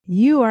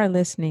You are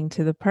listening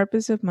to the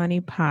Purpose of Money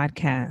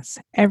podcast,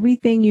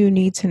 everything you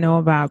need to know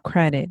about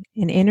credit,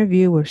 an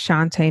interview with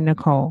Shante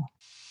Nicole.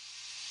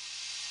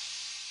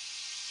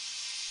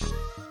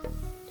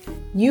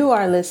 You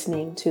are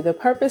listening to the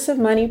Purpose of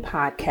Money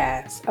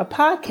podcast, a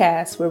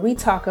podcast where we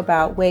talk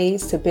about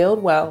ways to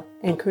build wealth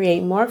and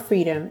create more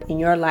freedom in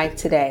your life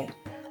today.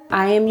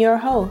 I am your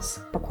host,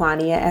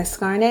 Aquania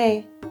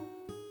Escarnay.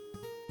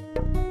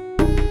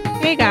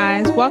 Hey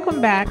guys, welcome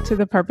back to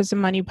the Purpose of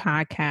Money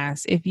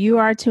podcast. If you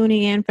are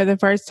tuning in for the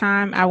first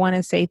time, I want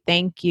to say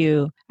thank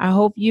you. I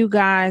hope you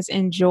guys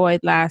enjoyed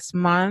last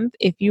month.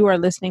 If you are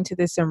listening to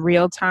this in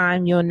real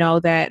time, you'll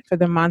know that for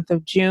the month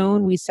of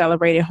June, we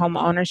celebrated home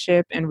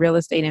ownership and real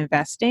estate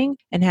investing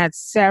and had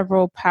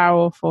several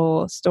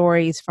powerful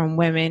stories from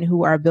women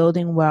who are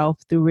building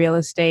wealth through real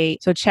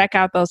estate. So check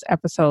out those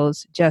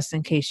episodes just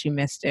in case you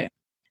missed it.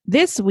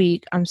 This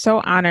week, I'm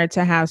so honored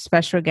to have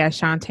special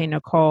guest Shante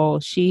Nicole.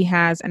 She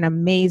has an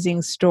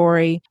amazing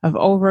story of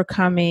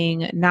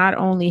overcoming not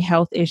only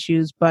health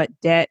issues, but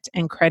debt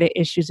and credit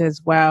issues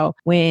as well.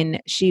 When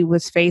she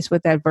was faced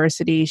with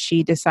adversity,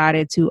 she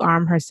decided to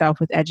arm herself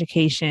with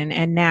education.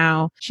 And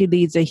now she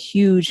leads a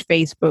huge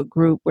Facebook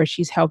group where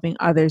she's helping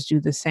others do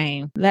the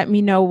same. Let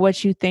me know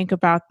what you think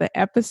about the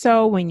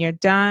episode when you're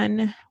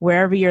done.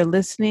 Wherever you're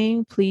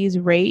listening, please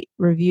rate,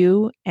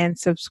 review, and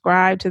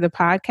subscribe to the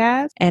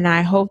podcast. And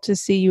I hope to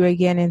see you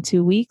again in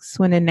 2 weeks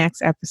when the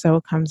next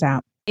episode comes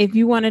out. If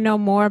you want to know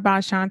more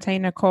about Shante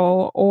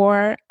Nicole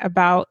or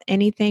about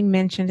anything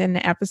mentioned in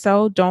the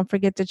episode, don't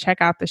forget to check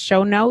out the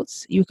show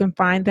notes. You can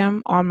find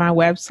them on my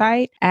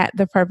website at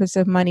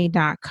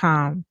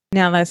thepurposeofmoney.com.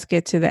 Now let's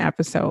get to the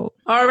episode.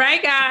 All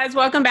right, guys,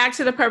 welcome back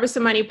to the Purpose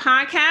of Money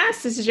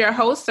podcast. This is your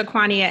host,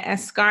 Aquania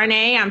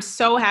Escarnay. I'm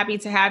so happy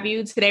to have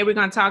you. Today, we're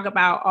going to talk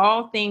about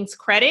all things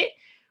credit.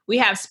 We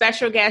have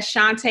special guest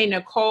Shante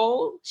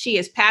Nicole. She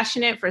is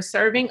passionate for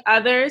serving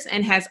others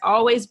and has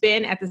always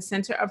been at the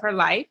center of her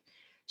life.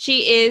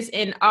 She is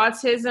an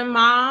autism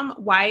mom,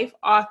 wife,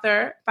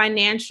 author,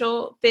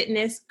 financial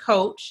fitness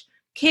coach,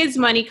 kids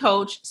money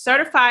coach,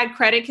 certified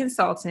credit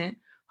consultant,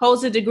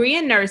 holds a degree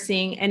in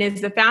nursing, and is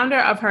the founder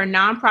of her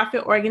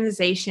nonprofit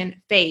organization,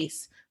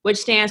 FACE, which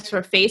stands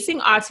for Facing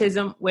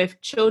Autism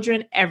with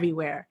Children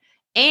Everywhere,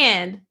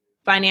 and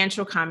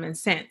Financial Common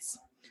Sense.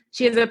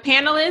 She is a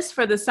panelist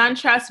for the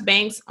SunTrust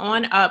Bank's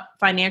On Up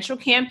financial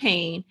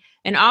campaign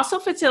and also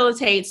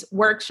facilitates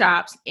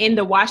workshops in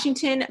the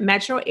Washington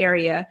metro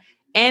area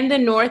and the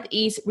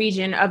Northeast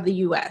region of the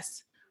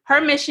U.S. Her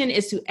mission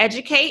is to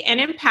educate and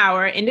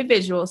empower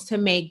individuals to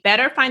make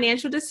better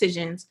financial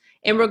decisions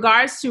in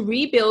regards to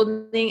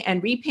rebuilding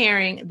and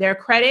repairing their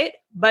credit,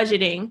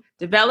 budgeting,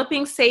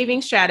 developing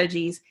saving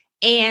strategies,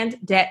 and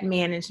debt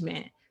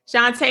management.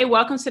 Shante,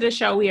 welcome to the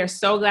show. We are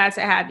so glad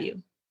to have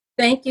you.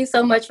 Thank you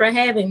so much for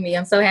having me.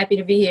 I'm so happy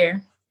to be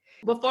here.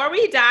 Before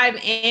we dive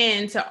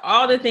into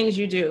all the things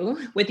you do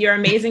with your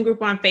amazing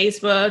group on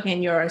Facebook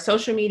and your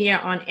social media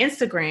on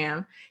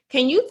Instagram,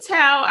 can you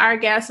tell our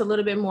guests a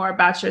little bit more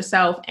about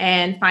yourself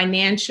and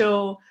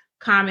Financial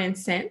Common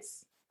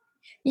Sense?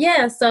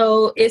 Yeah,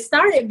 so it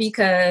started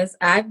because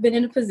I've been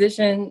in a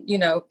position,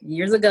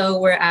 years ago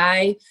where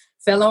I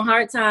fell on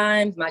hard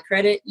times. My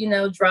credit,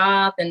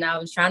 dropped, and I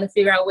was trying to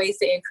figure out ways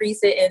to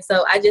increase it. And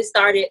so I just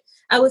started,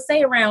 I would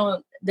say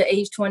around the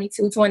age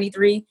 22,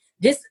 23,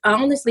 just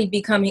honestly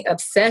becoming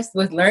obsessed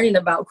with learning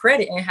about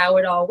credit and how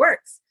it all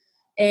works.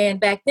 And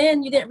back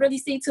then, you didn't really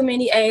see too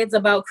many ads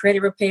about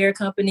credit repair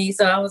companies.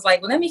 So I was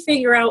like, well, let me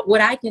figure out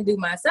what I can do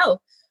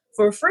myself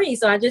for free.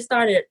 So I just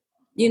started,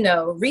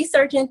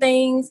 researching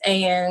things.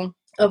 And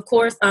of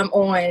course, I'm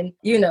on,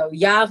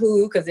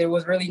 Yahoo, because there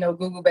was really no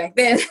Google back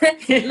then,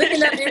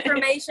 looking up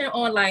information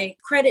on like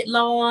credit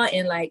law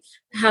and like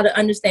how to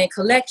understand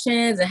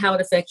collections and how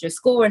it affects your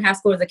score and how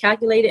scores are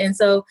calculated. And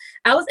so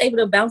I was able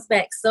to bounce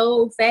back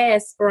so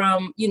fast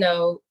from,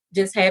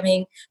 just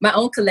having my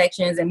own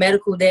collections and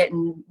medical debt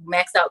and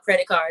maxed out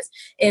credit cards.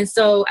 And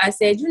so I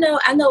said,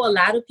 I know a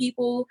lot of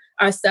people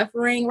are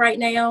suffering right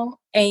now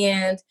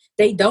and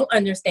they don't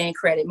understand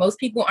credit. Most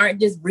people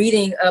aren't just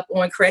reading up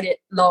on credit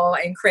law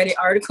and credit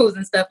articles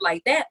and stuff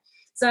like that.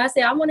 So I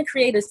said, I want to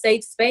create a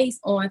safe space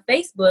on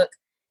Facebook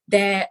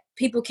that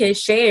people can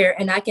share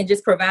and I can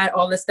just provide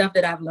all the stuff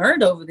that I've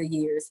learned over the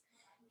years.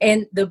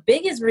 And the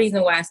biggest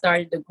reason why I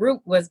started the group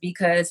was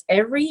because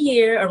every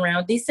year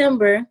around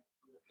December,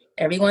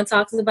 everyone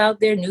talks about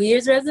their New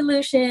Year's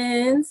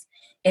resolutions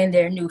and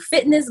their new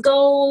fitness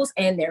goals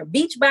and their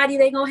beach body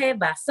they're going to have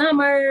by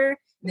summer,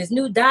 this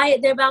new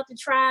diet they're about to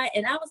try.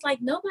 And I was like,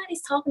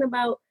 nobody's talking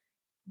about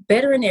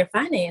bettering their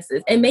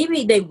finances. And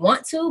maybe they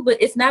want to, but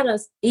it's not an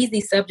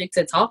easy subject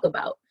to talk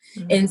about.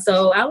 Mm-hmm. And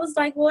so I was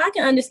like, well, I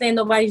can understand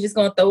nobody's just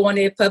going to throw on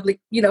their public,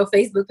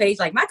 Facebook page,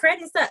 like my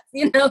credit sucks,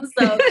 So I was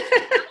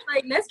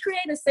like, let's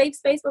create a safe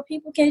space where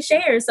people can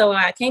share. So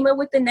I came up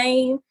with the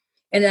name.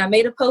 And then I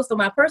made a post on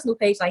my personal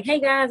page like, hey,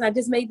 guys, I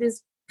just made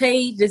this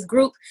page, this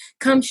group,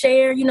 come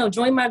share,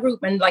 join my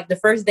group. And like the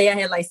first day I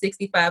had like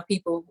 65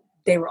 people.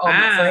 They were all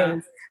my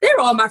friends. They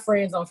were all my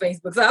friends on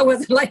Facebook. So I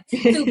wasn't like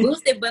too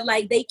boosted, but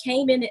like they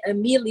came in and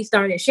immediately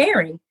started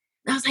sharing.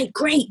 I was like,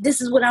 great, this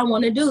is what I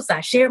want to do. So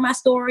I shared my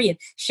story and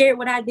shared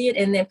what I did.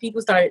 And then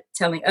people started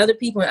telling other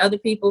people and other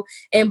people.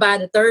 And by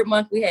the third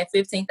month, we had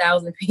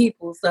 15,000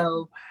 people.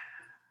 So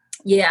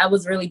yeah, I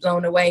was really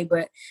blown away.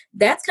 But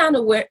that's kind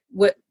of what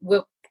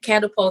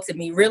catapulted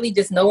me. Really,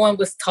 just no one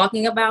was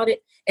talking about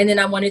it. And then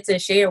I wanted to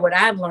share what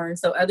I've learned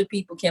so other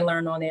people can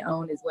learn on their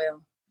own as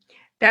well.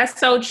 That's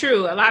so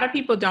true. A lot of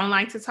people don't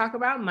like to talk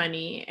about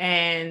money,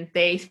 and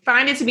they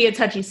find it to be a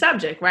touchy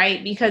subject,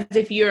 right? Because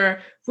if you're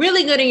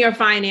really good in your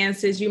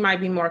finances, you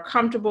might be more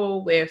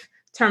comfortable with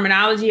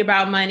terminology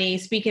about money,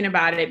 speaking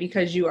about it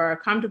because you are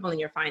comfortable in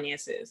your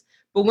finances.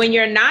 But when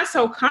you're not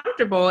so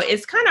comfortable,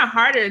 it's kind of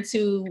harder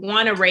to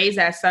want to raise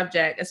that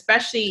subject,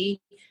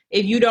 especially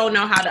if you don't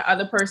know how the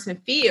other person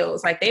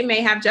feels. Like, they may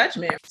have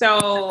judgment.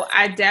 So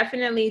I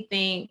definitely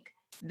think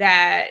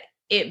that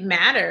it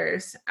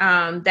matters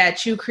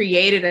that you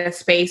created a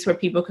space where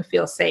people could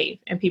feel safe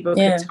and people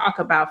could talk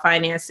about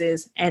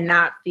finances and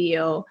not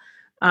feel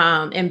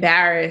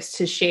embarrassed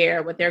to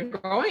share what they're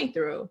going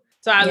through.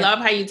 So I love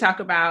how you talk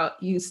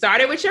about, you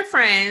started with your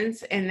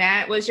friends and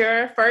that was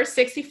your first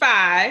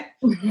 65,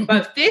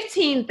 but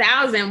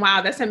 15,000.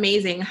 Wow, that's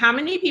amazing. How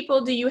many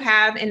people do you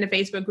have in the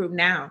Facebook group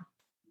now?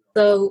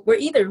 So we're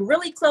either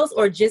really close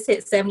or just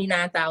hit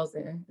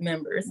 79,000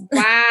 members.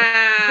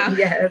 Wow.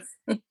 Yes.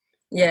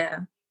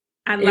 Yeah.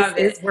 I love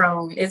it. It's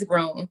grown. It's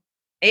grown.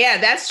 Yeah,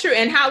 that's true.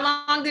 And how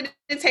long did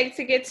it take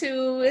to get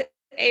to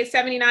a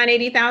 79,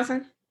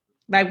 80,000?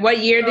 Like, what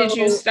year did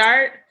you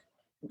start?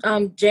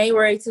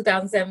 January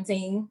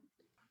 2017.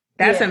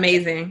 That's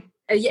amazing.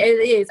 Yeah,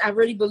 it is. I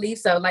really believe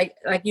so. Like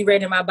you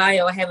read in my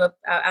bio,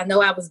 I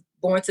know I was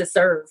born to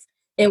serve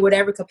in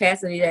whatever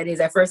capacity that is.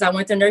 At first, I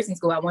went to nursing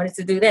school. I wanted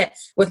to do that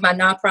with my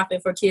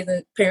nonprofit for kids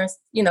and parents,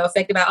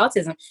 affected by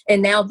autism.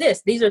 And now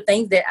these are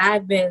things that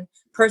I've been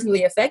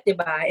personally affected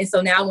by. And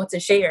so now I want to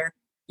share,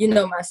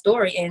 my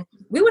story. And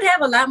we would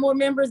have a lot more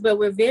members, but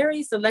we're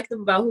very selective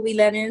about who we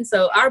let in.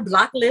 So our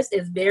block list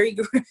is very,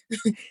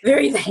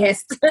 very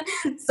vast.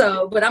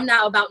 But I'm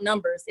not about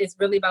numbers. It's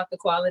really about the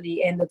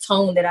quality and the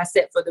tone that I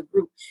set for the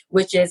group,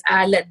 which is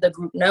I let the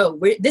group know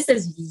this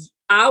is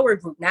our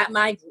group, not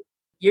my group.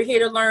 You're here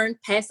to learn,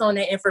 pass on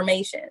that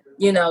information.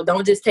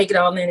 Don't just take it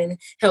all in and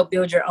help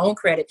build your own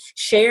credit.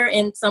 Share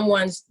in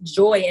someone's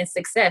joy and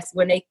success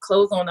when they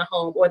close on a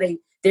home or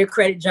their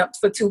credit jumped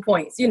for 2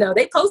 points.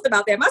 They post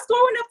about that. My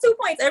score went up 2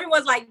 points.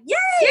 Everyone's like,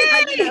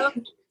 yay! Like,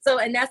 So,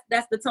 and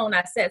that's the tone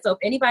I set. So if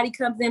anybody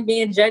comes in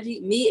being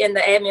judgy, me and the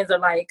admins are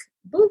like,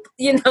 boop,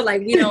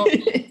 like we don't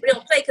play,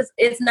 because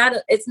it's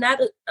not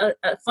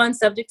a fun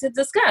subject to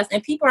discuss.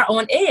 And people are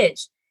on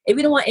edge. And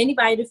we don't want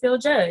anybody to feel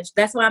judged.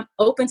 That's why I'm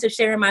open to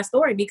sharing my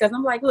story, because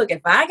I'm like, look,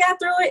 if I got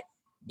through it,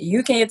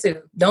 you can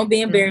too. Don't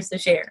be embarrassed to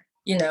share.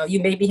 You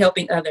may be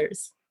helping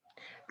others.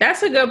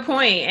 That's a good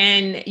point.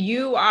 And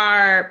you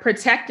are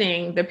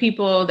protecting the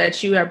people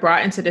that you have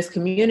brought into this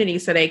community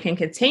so they can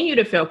continue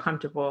to feel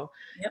comfortable.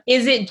 Yep.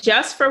 Is it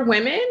just for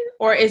women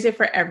or is it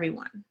for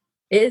everyone?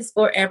 It is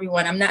for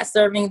everyone. I'm not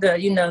serving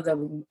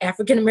the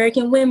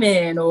African-American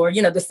women or,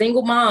 the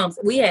single moms.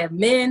 We have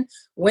men,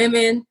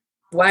 women,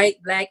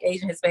 white, Black,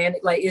 Asian,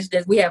 Hispanic. Like, it's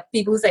just, we have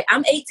people who say,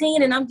 I'm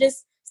 18 and I'm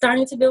just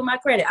starting to build my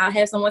credit. I'll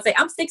have someone say,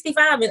 I'm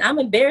 65 and I'm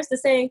embarrassed to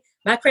say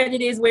my credit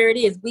is where it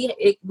is.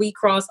 We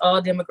cross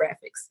all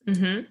demographics.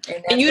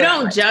 Mm-hmm. And you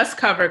don't just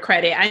cover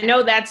credit. I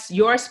know that's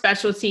your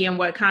specialty and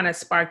what kind of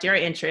sparked your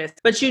interest,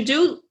 but you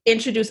do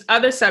introduce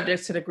other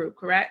subjects to the group,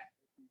 correct?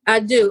 I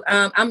do.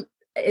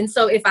 And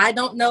so if I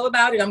don't know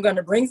about it, I'm going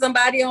to bring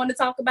somebody on to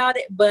talk about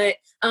it. But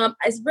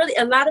it's really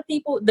a lot of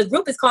people. The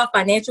group is called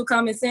Financial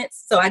Common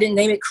Sense. So I didn't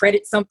name it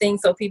credit something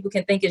so people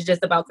can think it's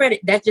just about credit.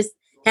 That just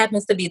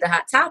happens to be the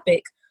hot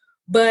topic.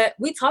 But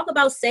we talk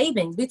about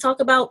savings. We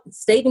talk about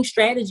saving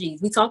strategies.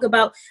 We talk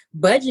about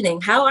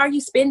budgeting. How are you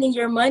spending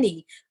your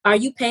money? Are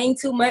you paying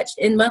too much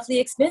in monthly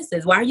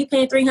expenses? Why are you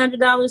paying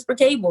 $300 for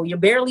cable? You're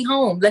barely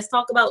home. Let's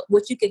talk about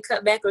what you can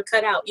cut back or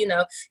cut out,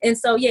 And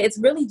so, it's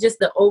really just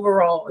the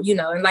overall,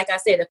 And like I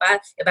said, if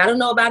I don't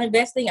know about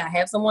investing, I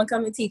have someone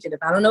come and teach it.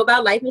 If I don't know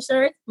about life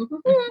insurance,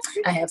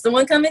 I have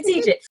someone come and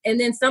teach it. And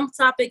then some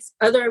topics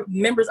other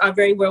members are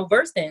very well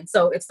versed in.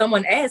 So if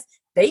someone asks,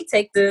 they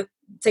take the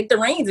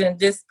reins and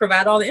just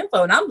provide all the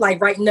info. And I'm like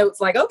writing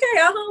notes like, okay,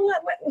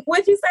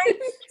 what'd you say?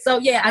 So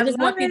I just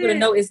want people to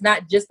know it's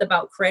not just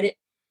about credit,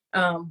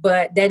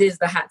 but that is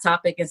the hot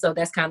topic. And so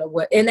that's kind of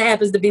and that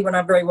happens to be what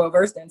I'm very well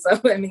versed in. So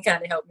kind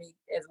of helped me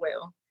as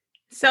well.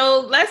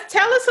 So let's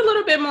tell us a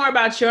little bit more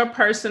about your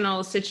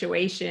personal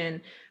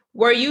situation.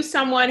 Were you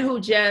someone who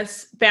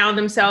just found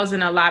themselves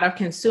in a lot of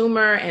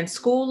consumer and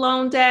school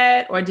loan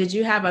debt, or did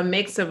you have a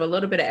mix of a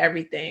little bit of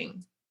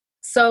everything?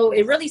 So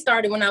it really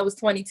started when I was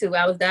 22.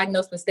 I was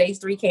diagnosed with stage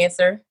 3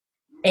 cancer,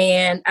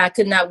 and I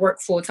could not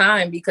work full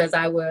time because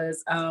I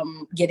was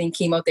getting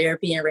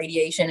chemotherapy and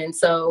radiation. And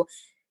so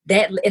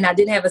and I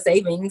didn't have a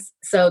savings.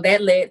 So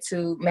that led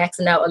to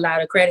maxing out a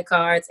lot of credit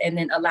cards and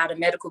then a lot of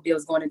medical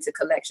bills going into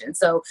collection.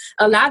 So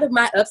a lot of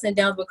my ups and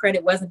downs with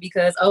credit wasn't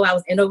because, I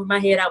was in over my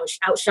head. I was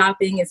out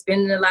shopping and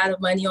spending a lot of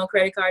money on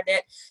credit card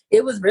debt.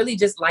 It was really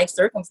just life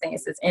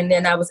circumstances. And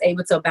then I was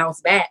able to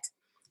bounce back.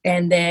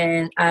 And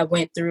then I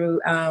went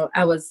through,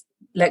 I was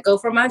let go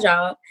from my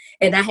job,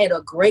 and I had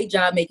a great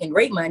job making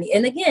great money.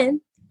 And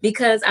again,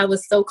 because I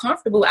was so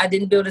comfortable, I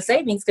didn't build a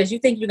savings, because you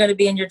think you're going to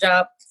be in your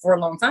job for a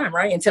long time,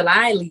 right? Until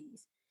I leave.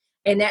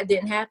 And that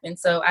didn't happen.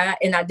 So I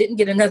didn't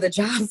get another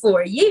job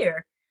for a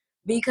year,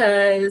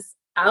 because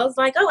I was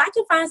like, I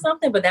can find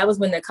something. But that was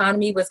when the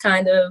economy was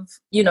kind of,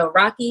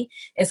 rocky.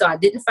 And so I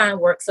didn't find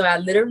work. So I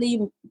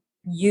literally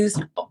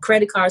used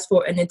credit cards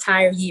for an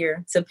entire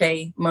year to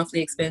pay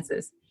monthly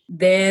expenses.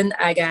 Then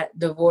I got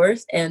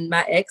divorced, and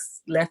my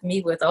ex left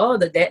me with all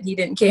the debt. He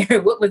didn't care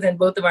what was in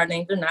both of our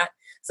names or not.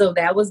 So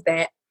that was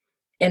that.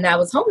 And I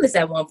was homeless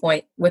at one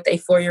point with a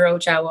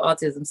 4-year-old child with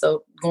autism.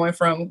 So going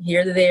from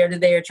here to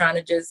there, trying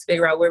to just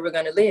figure out where we're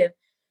going to live.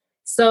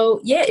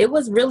 So yeah, it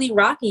was really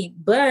rocky,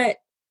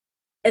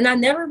 and I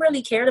never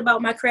really cared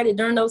about my credit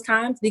during those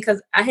times,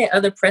 because I had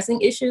other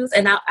pressing issues.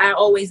 And I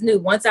always knew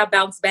once I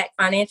bounced back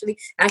financially,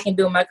 I can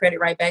build my credit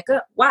right back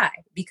up. Why?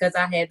 Because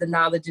I had the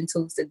knowledge and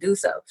tools to do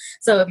so.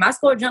 So if my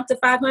score jumped to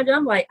 500,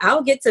 I'm like,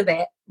 I'll get to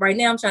that. Right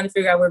now, I'm trying to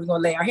figure out where we're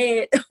going to lay our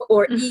head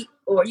or eat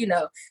or,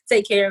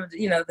 take care of,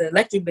 the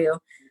electric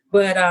bill.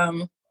 But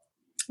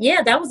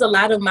yeah, that was a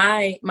lot of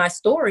my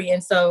story.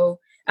 And so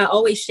I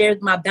always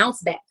shared my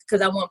bounce back,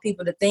 because I want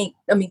people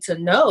to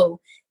know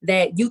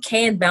that you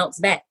can bounce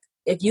back.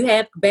 If you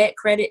have bad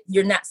credit,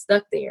 you're not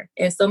stuck there.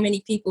 And so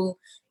many people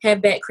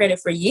have bad credit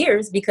for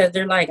years because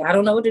they're like, I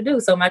don't know what to do,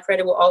 so my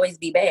credit will always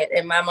be bad.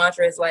 And my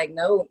mantra is like,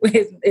 no,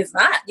 it's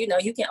not.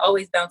 You can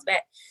always bounce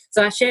back.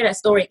 So I share that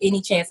story any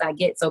chance I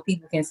get, so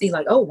people can see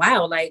like, oh,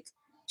 wow, like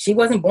she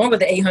wasn't born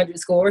with an 800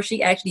 score.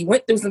 She actually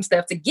went through some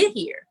stuff to get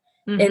here.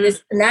 Mm-hmm.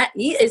 And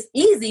it's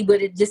easy,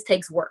 but it just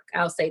takes work.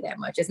 I'll say that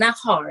much. It's not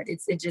hard.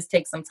 It just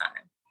takes some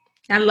time.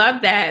 I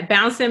love that.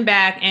 Bouncing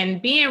back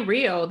and being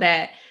real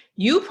that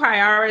you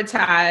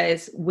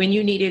prioritize when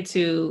you needed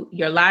to,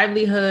 your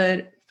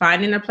livelihood,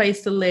 finding a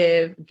place to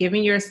live,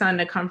 giving your son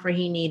the comfort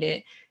he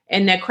needed,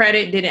 and that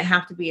credit didn't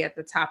have to be at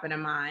the top of the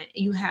mind.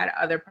 You had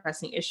other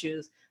pressing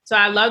issues. So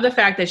I love the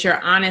fact that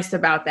you're honest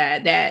about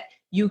that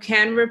you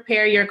can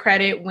repair your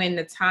credit when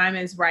the time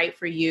is right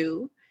for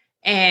you.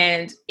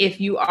 And if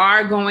you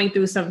are going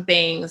through some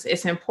things,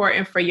 it's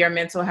important for your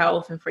mental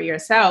health and for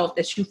yourself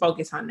that you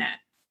focus on that.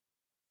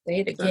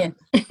 Say it again.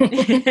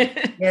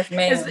 Yes,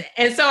 ma'am.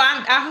 And so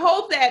I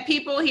hope that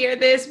people hear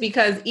this,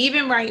 because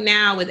even right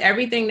now, with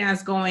everything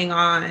that's going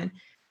on,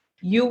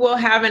 you will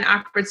have an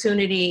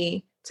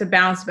opportunity to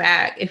bounce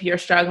back if you're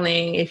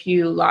struggling, if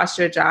you lost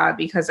your job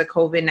because of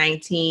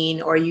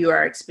COVID-19, or you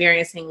are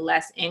experiencing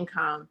less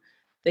income.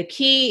 The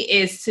key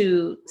is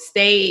to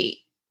stay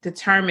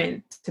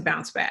determined to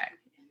bounce back,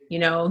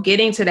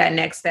 getting to that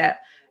next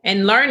step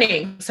and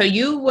learning. So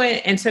you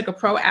went and took a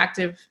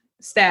proactive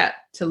step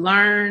to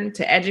learn,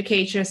 to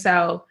educate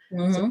yourself,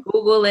 to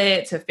Google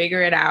it, to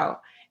figure it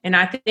out. And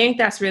I think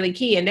that's really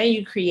key. And then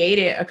you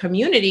created a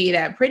community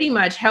that pretty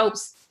much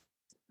helps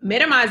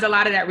minimize a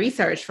lot of that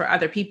research for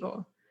other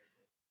people.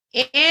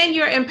 And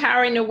you're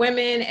empowering the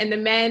women and the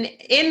men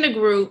in the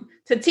group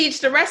to teach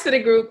the rest of the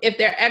group if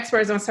they're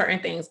experts on certain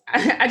things.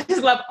 I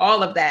just love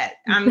all of that.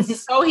 I'm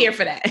so here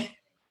for that.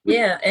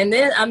 Yeah. And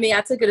then,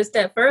 I took it a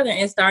step further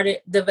and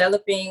started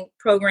developing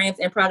programs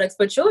and products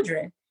for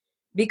children.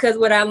 Because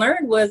what I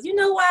learned was,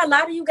 why a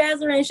lot of you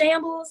guys are in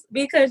shambles?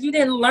 Because you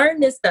didn't learn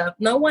this stuff.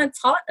 No one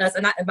taught us.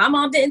 And my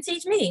mom didn't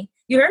teach me.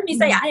 You heard me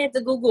say I had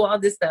to Google all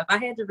this stuff. I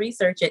had to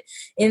research it.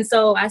 And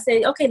so I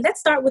said, okay,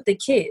 let's start with the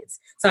kids.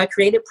 So I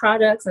created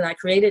products and I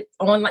created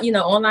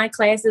online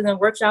classes and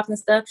workshops and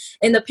stuff.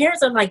 And the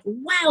parents are like,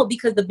 wow,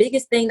 because the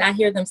biggest thing I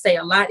hear them say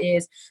a lot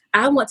is,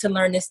 I want to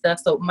learn this stuff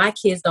so my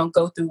kids don't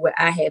go through what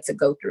I had to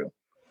go through.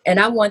 And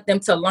I want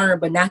them to learn,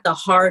 but not the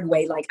hard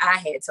way like I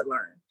had to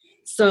learn.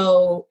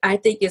 So I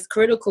think it's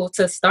critical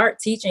to start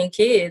teaching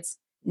kids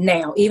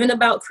now, even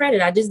about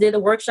credit. I just did a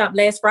workshop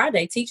last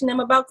Friday teaching them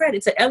about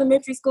credit to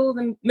elementary schools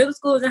and middle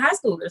schools and high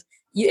schoolers.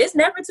 It's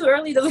never too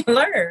early to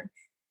learn,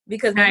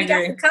 because when we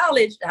got to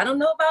college, I don't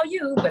know about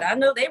you, but I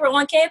know they were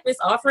on campus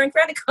offering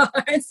credit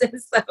cards. And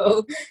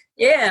so,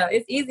 yeah,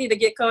 it's easy to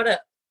get caught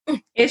up.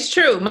 It's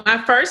true.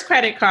 My first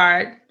credit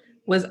card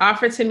was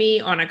offered to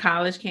me on a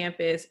college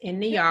campus in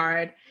the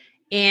yard.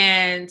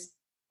 And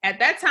at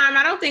that time,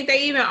 I don't think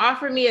they even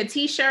offered me a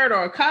T-shirt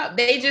or a cup.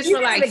 They just were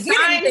like,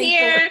 sign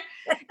here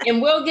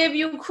and we'll give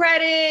you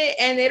credit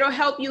and it'll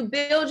help you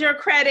build your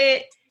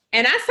credit.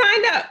 And I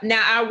signed up.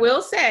 Now, I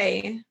will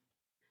say,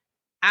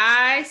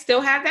 I still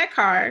have that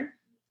card.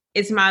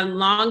 It's my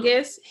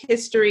longest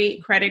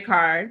history credit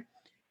card.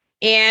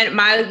 And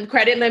my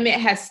credit limit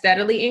has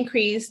steadily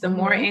increased. The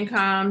more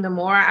income, the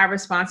more I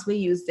responsibly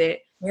used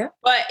it. Yeah.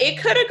 But it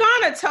could have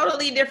gone a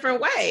totally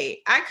different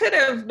way. I could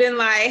have been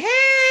like,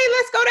 hey,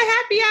 let's go to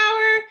happy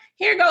hour.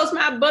 Here goes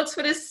my books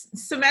for this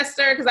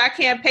semester because I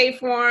can't pay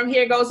for them.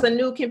 Here goes a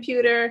new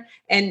computer,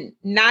 and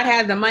not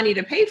have the money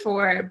to pay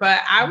for it.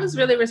 But I was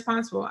really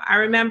responsible. I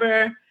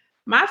remember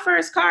my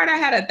first card, I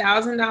had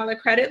 $1,000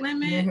 credit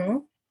limit. Mm-hmm.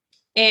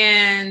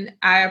 And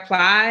I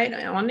applied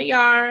on the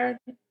yard,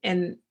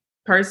 and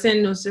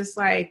person was just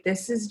like,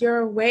 this is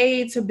your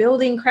way to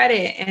building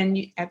credit. And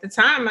at the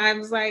time I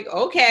was like,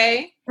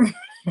 okay.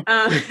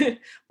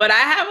 But I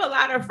have a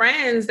lot of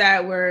friends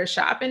that were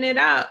shopping it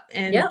up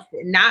and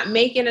not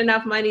making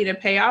enough money to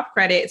pay off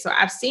credit. So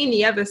I've seen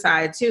the other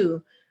side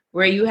too,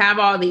 where you have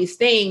all these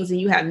things and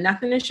you have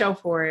nothing to show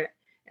for it,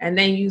 and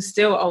then you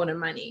still owe the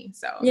money.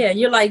 So yeah,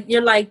 you're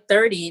like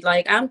 30.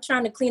 Like, I'm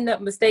trying to clean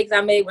up mistakes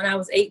I made when I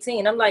was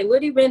 18. I'm like,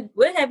 what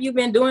have you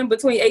been doing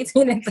between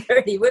 18 and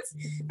 30?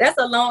 That's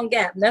a long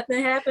gap.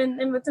 Nothing happened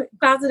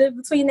positive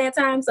between that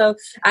time. So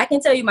I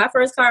can tell you, my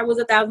first card was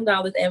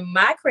 $1,000, and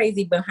my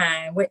crazy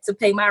behind went to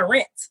pay my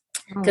rent.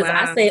 Because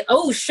I said,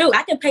 oh shoot,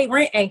 I can pay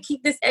rent and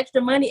keep this extra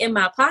money in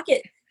my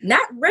pocket,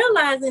 not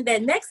realizing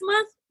that next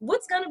month,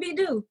 what's going to be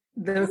due?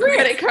 The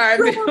credit card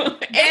bill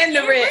and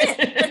the rent.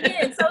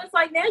 Again. So it's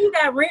like, now you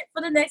got rent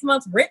for the next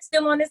month. Rent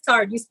still on this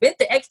card. You spent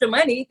the extra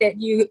money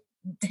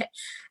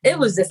it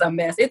was just a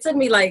mess. It took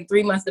me like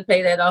 3 months to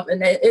pay that off,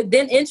 and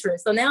then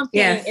interest. So now I'm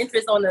paying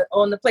interest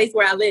on the place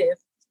where I live.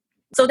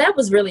 So that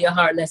was really a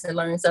hard lesson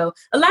learned. So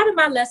a lot of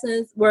my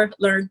lessons were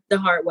learned the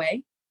hard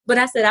way. But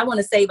I said, I want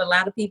to save a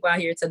lot of people out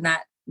here to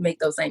not make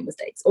those same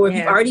mistakes. Or if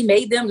you've already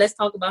made them, let's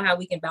talk about how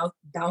we can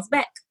bounce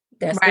back.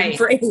 That's the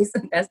phrase.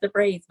 That's the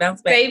phrase.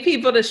 Bounce back. Save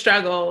people to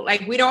struggle.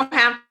 Like, we don't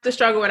have to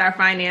struggle with our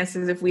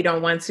finances if we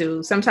don't want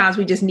to. Sometimes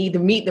we just need to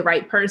meet the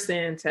right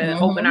person to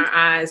open our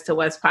eyes to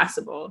what's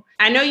possible.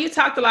 I know you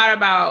talked a lot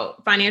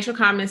about financial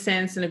common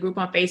sense in a group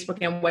on Facebook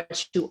and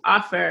what you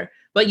offer,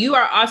 but you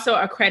are also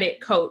a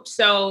credit coach.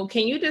 So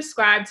can you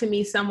describe to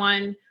me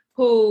someone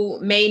who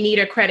may need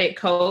a credit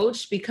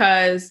coach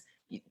because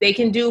they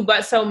can do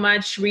but so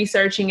much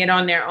researching it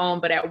on their own,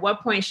 but at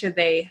what point should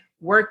they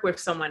work with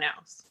someone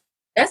else?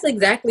 That's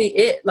exactly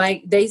it.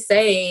 Like they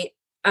say,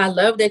 I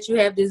love that you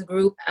have this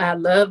group. I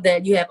love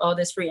that you have all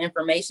this free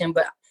information,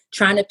 but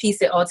trying to piece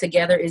it all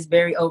together is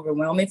very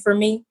overwhelming for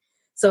me.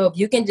 So if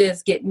you can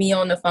just get me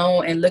on the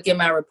phone and look at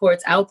my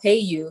reports, I'll pay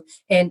you.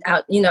 And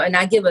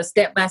I give a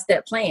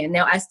step-by-step plan.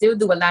 Now, I still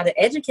do a lot of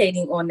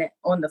educating on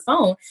the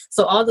phone.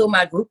 So although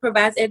my group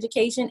provides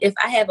education, if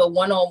I have a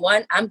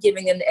one-on-one, I'm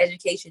giving them the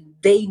education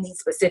they need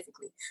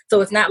specifically. So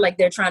it's not like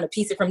they're trying to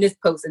piece it from this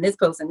post and this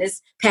post and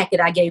this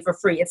packet I gave for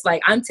free. It's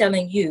like, I'm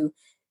telling you,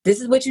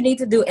 this is what you need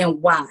to do and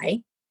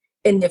why.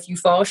 And if you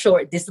fall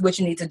short, this is what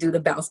you need to do to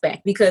bounce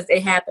back, because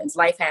it happens.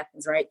 Life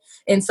happens, right?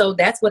 And so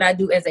that's what I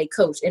do as a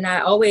coach. And I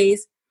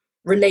always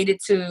relate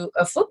it to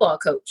a football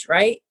coach,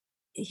 right?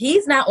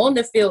 He's not on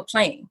the field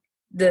playing.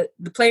 The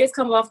players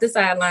come off the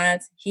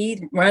sidelines.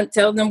 He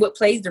tells them what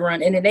plays to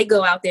run, and then they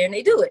go out there and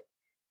they do it.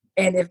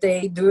 And if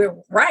they do it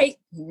right,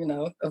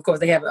 of course,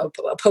 they have an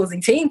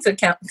opposing team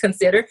to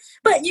consider,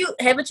 but you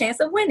have a chance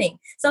of winning.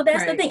 So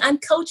that's the thing. I'm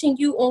coaching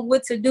you on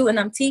what to do, and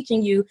I'm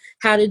teaching you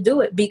how to do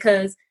it,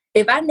 because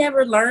if I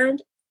never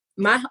learned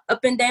my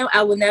up and down,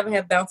 I would never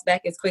have bounced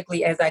back as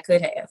quickly as I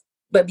could have.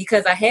 But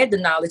because I had the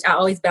knowledge, I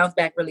always bounced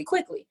back really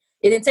quickly.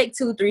 It didn't take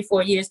 2, 3,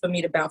 4 years for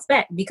me to bounce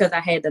back because I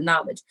had the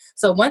knowledge.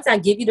 So once I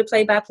give you the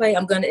play-by-play,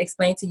 I'm going to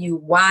explain to you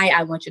why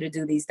I want you to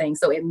do these things.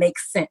 So it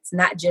makes sense,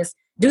 not just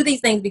do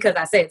these things because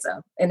I said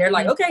so. And they're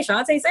like, okay,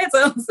 Shantae said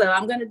so, so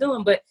I'm going to do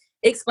them. But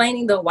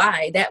explaining the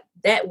why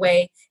that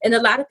way. And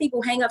a lot of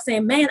people hang up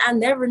saying, man, I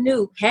never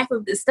knew half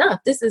of this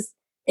stuff. This is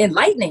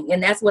enlightening.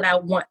 And that's what I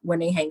want when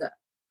they hang up,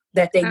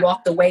 that they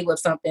walked away with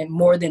something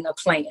more than a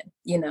plan,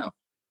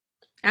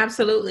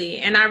 Absolutely.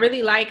 And I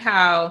really like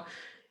how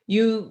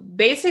you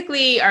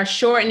basically are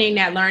shortening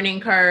that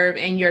learning curve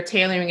and you're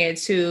tailoring it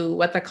to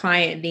what the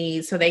client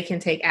needs so they can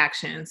take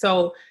action.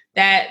 So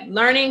that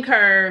learning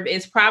curve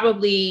is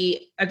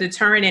probably a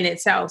deterrent in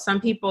itself.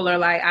 Some people are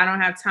like, I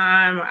don't have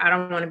time, or I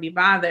don't want to be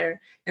bothered.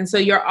 And so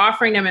you're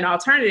offering them an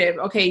alternative.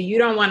 Okay, you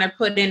don't want to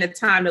put in the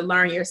time to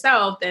learn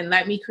yourself, then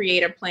let me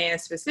create a plan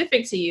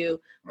specific to you,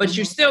 but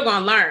you're still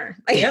going to learn.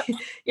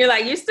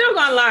 You're still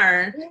going to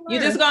learn.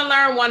 You're just going to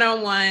learn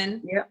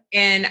one-on-one.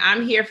 And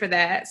I'm here for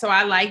that. So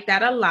I like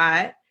that a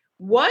lot.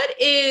 What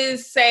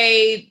is,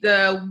 say,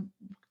 the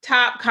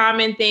top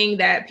common thing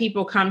that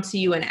people come to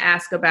you and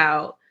ask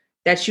about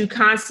that you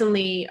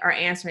constantly are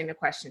answering the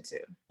question to?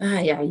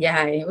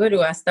 Where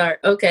do I start?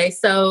 Okay,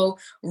 so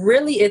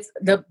really it's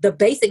the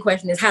basic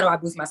question is, how do I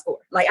boost my score?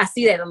 Like, I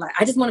see that a lot.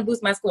 I just want to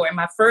boost my score. And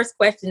my first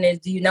question is,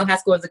 do you know how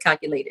scores are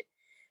calculated?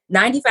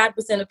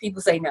 95% of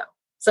people say no.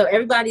 So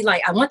everybody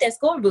like, I want that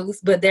score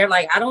boost, but they're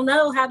like, I don't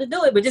know how to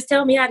do it, but just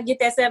tell me how to get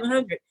that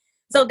 700.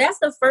 So that's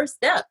the first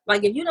step.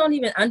 Like, if you don't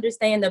even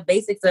understand the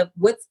basics of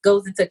what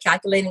goes into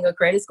calculating a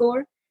credit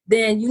score,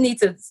 then you need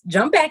to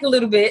jump back a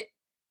little bit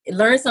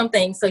learn some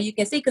things so you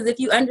can see. Because if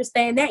you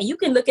understand that, you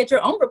can look at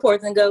your own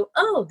reports and go,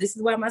 oh, this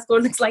is why my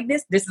score looks like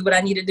this. This is what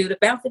I need to do to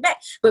bounce it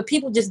back. But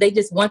people they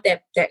just want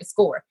that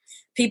score.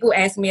 People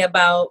ask me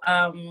about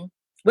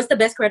what's the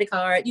best credit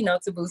card,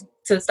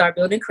 to start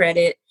building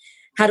credit.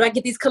 How do I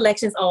get these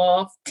collections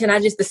off? Can I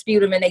just dispute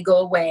them and they go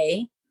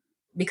away?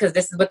 Because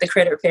this is what the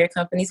credit repair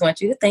companies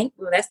want you to think.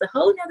 Well, that's the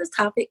whole nother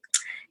topic.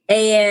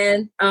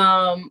 And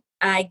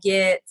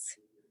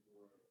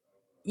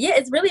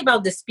it's really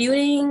about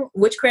disputing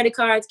which credit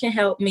cards can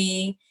help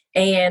me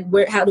and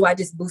how do I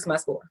just boost my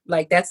score?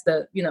 Like that's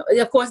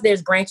of course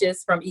there's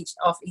branches from each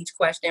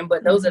question,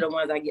 but those are the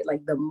ones I get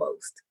like the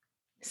most.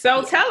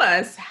 So tell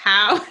us,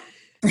 how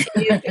is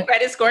the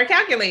credit score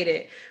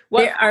calculated?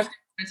 What are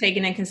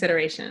taken in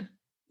consideration?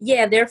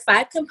 Yeah, there are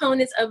 5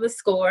 components of a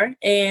score,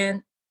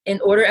 and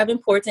in order of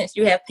importance,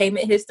 you have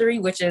payment history,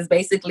 which is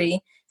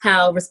basically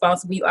how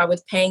responsible you are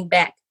with paying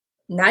back,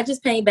 not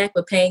just paying back,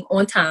 but paying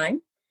on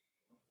time.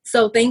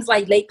 So things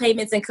like late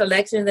payments and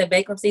collections and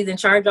bankruptcies and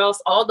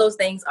charge-offs, all those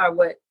things are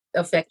what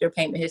affect your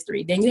payment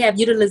history. Then you have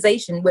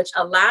utilization, which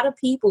a lot of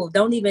people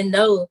don't even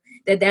know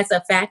that that's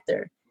a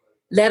factor,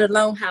 let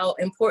alone how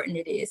important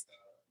it is.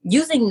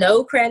 Using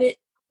no credit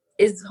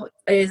is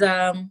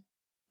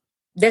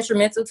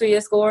detrimental to your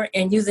score,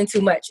 and using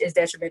too much is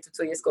detrimental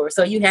to your score.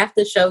 So you have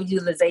to show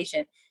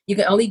utilization. You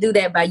can only do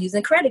that by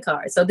using credit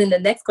cards. So then the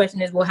next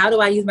question is, well, how do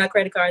I use my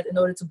credit cards in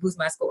order to boost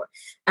my score?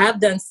 I've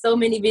done so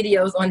many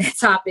videos on that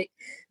topic,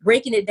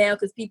 breaking it down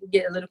because people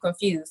get a little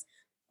confused.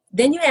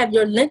 Then you have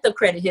your length of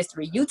credit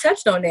history. You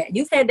touched on that.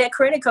 You've had that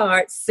credit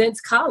card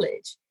since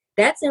college.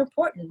 That's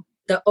important.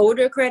 The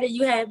older credit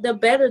you have, the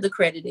better the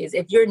credit is.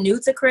 If you're new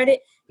to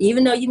credit,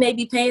 even though you may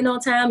be paying on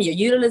time, your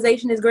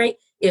utilization is great.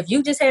 If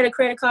you just had a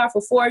credit card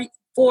for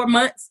four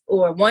months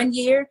or 1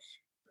 year,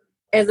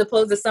 as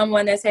opposed to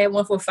someone that's had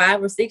one for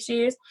 5 or 6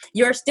 years,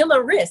 you're still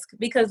a risk,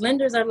 because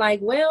lenders are like,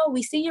 well,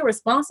 we see you're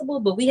responsible,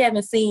 but we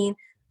haven't seen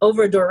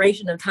over a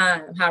duration of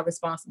time how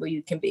responsible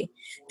you can be.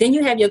 Then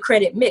you have your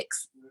credit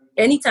mix.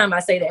 Anytime I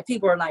say that,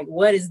 people are like,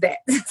 what is that?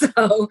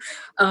 So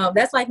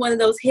that's like one of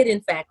those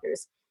hidden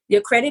factors.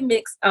 Your credit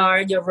mix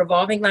are your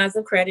revolving lines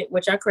of credit,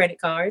 which are credit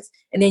cards,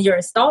 and then your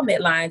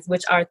installment lines,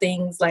 which are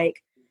things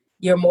like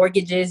your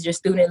mortgages, your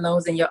student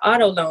loans, and your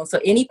auto loans. So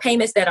any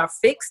payments that are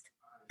fixed,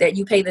 that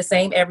you pay the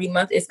same every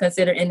month, is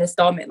considered an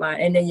installment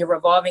line. And then your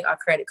revolving are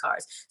credit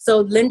cards.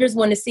 So lenders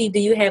want to see, do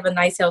you have a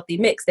nice, healthy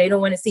mix? They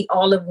don't want to see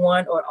all of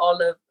one or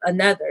all of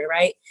another,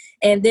 right?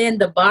 And then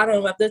the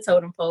bottom of the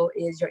totem pole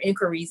is your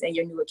inquiries and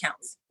your new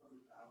accounts.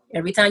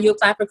 Every time you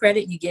apply for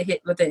credit, you get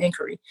hit with an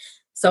inquiry.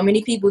 So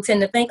many people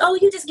tend to think, oh,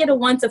 you just get a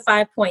 1 to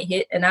 5 point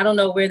hit. And I don't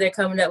know where they're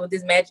coming up with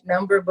this magic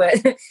number, but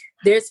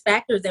there's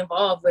factors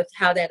involved with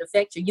how that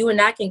affects you. You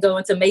and I can go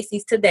into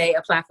Macy's today,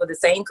 apply for the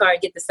same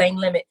card, get the same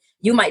limit.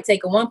 You might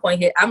take a 1 point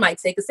hit. I might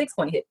take a 6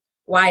 point hit.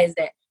 Why is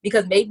that?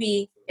 Because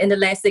maybe in the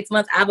last 6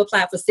 months, I've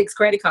applied for 6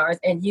 credit cards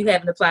and you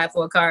haven't applied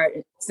for a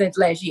card since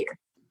last year.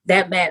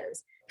 That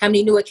matters. How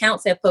many new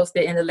accounts have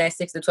posted in the last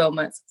 6 to 12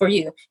 months for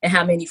you, and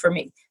how many for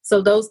me?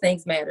 So those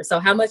things matter. So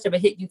how much of a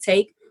hit you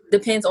take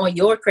depends on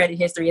your credit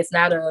history. It's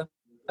not a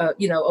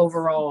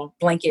overall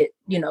blanket,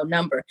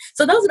 number.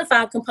 So those are the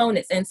 5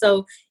 components. And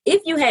so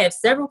if you have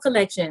several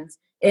collections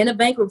in a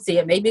bankruptcy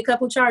and maybe a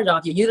couple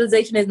charge-offs, your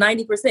utilization is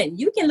 90%,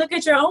 you can look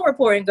at your own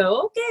report and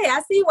go, okay,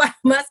 I see why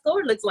my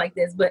score looks like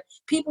this. But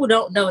people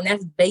don't know, and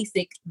that's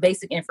basic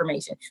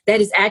information.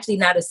 That is actually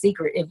not a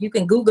secret. If you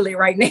can Google it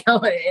right now,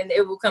 and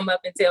it will come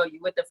up and tell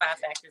you what the 5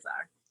 factors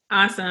are.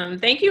 Awesome.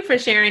 Thank you for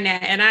sharing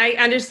that. And I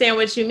understand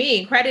what you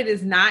mean. Credit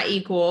is not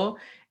equal,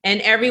 and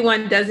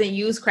everyone doesn't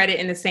use credit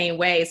in the same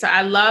way. So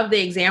I love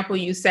the example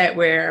you set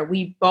where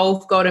we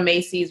both go to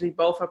Macy's, we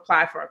both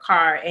apply for a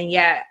card, and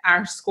yet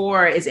our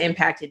score is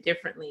impacted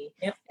differently.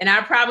 Yep. And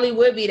I probably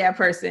would be that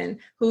person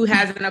who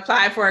hasn't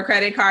applied for a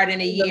credit card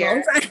in a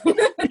year.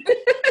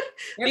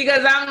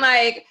 Because I'm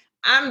like,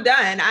 I'm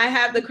done. I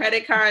have the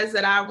credit cards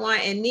that I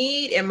want and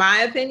need, in my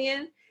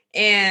opinion.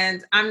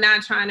 And I'm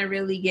not trying to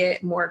really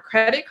get more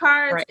credit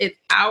cards. Right. It's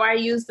how I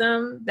use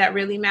them that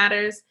really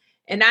matters.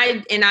 And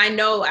I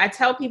know I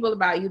tell people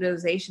about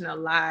utilization a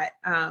lot.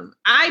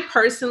 I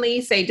personally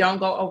say don't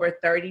go over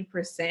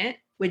 30%,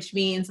 which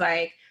means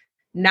like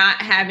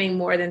not having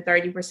more than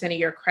 30% of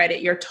your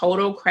credit, your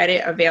total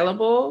credit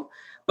available.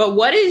 But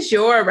what is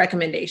your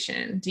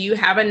recommendation? Do you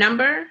have a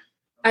number?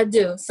 I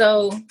do.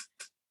 So,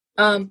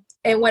 and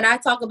when I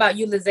talk about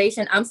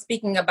utilization, I'm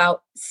speaking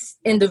about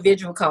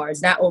individual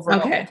cards, not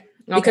overall. Okay.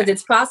 Because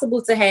it's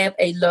possible to have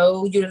a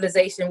low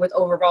utilization with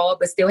overall,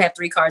 but still have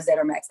 3 cards that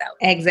are maxed out.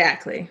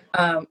 Exactly.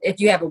 If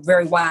you have a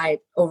very wide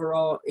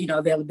overall,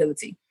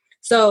 availability.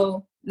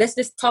 So let's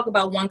just talk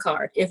about one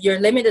card. If your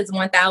limit is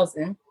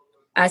 1,000,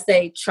 I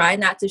say try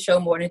not to show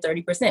more than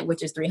 30%,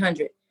 which is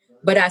 300.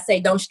 But I say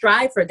don't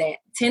strive for that.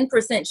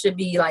 10% should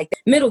be like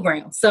the middle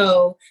ground.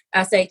 So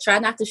I say try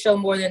not to show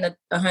more than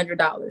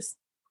 $100,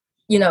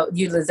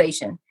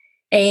 utilization.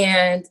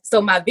 And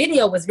so my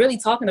video was really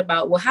talking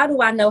about, well, how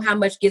do I know how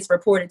much gets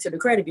reported to the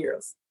credit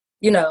bureaus?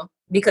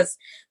 Because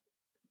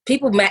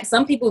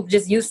some people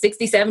just use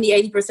 60,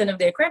 70, 80% of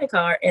their credit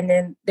card, and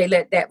then they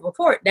let that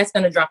report. That's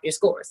going to drop your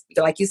scores.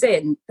 Like you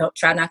said, don't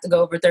try not to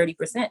go over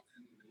 30%.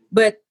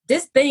 But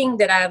this thing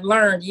that I've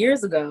learned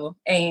years ago,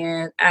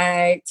 and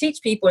I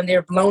teach people and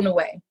they're blown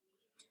away.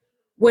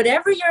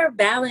 Whatever your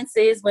balance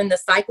is when the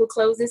cycle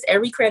closes,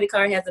 every credit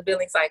card has a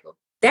billing cycle.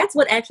 That's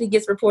what actually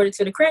gets reported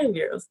to the credit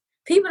bureaus.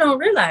 People don't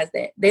realize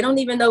that. They don't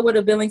even know what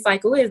a billing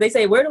cycle is. They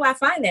say, where do I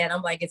find that?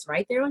 I'm like, it's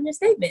right there on your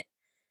statement.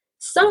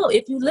 So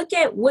if you look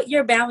at what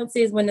your balance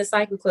is when the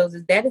cycle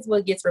closes, that is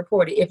what gets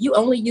reported. If you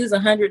only use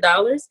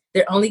 $100,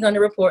 they're only going to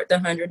report the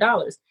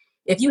 $100.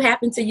 If you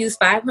happen to use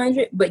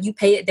 $500, but you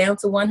pay it down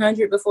to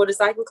 $100 before the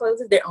cycle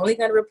closes, they're only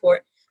going to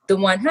report the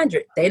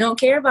 $100. They don't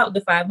care about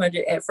the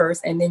 $500 at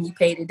first, and then you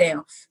paid it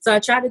down. So I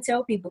try to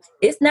tell people,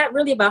 it's not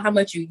really about how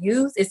much you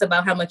use, it's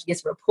about how much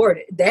gets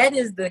reported.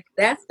 That's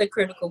the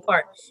critical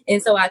part.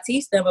 And so I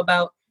teach them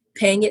about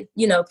paying it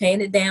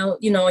down,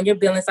 on your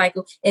billing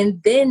cycle.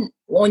 And then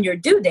on your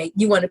due date,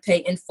 you want to pay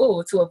in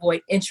full to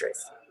avoid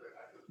interest.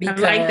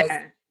 Because, I like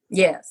that.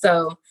 Yeah.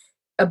 So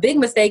a big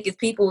mistake is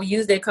people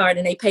use their card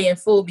and they pay in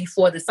full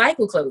before the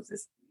cycle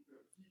closes.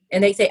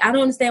 And they say, I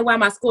don't understand why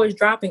my score is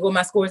dropping or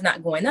my score is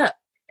not going up.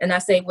 And I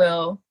say,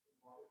 well,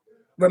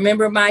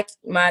 remember my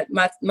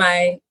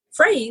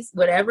phrase,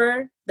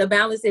 whatever the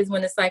balance is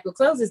when the cycle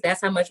closes,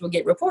 that's how much will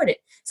get reported.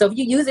 So if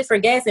you use it for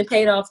gas and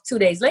pay it off 2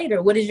 days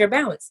later, what is your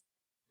balance?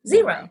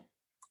 0.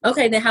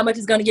 Okay, then how much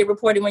is going to get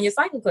reported when your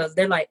cycle closes?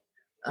 They're like,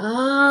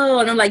 oh,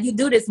 and I'm like, you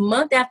do this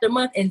month after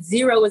month and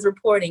 0 is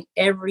reporting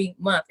every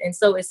month. And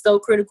so it's so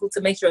critical to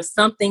make sure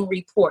something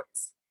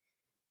reports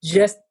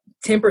just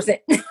 10%.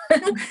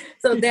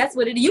 So that's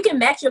what it is. You can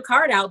max your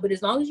card out, but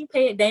as long as you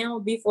pay it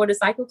down before the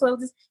cycle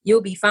closes,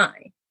 you'll be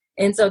fine.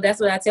 And so that's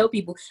what I tell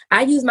people.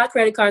 I use my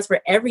credit cards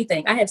for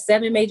everything. I have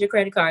 7 major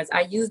credit cards.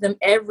 I use them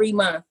every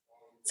month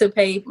to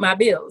pay my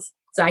bills.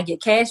 So I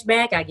get cash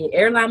back, I get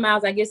airline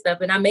miles, I get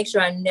stuff, and I make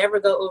sure I never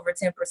go over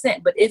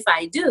 10%. But if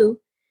I do,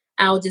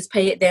 I'll just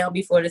pay it down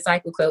before the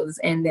cycle closes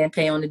and then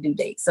pay on the due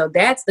date. So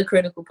that's the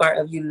critical part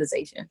of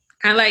utilization.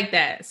 I like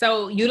that.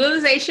 So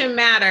utilization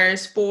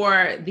matters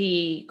for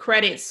the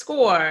credit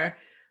score,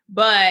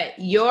 but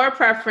your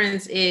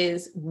preference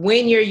is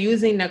when you're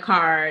using the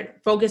card,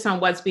 focus on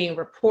what's being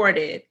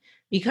reported.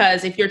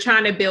 Because if you're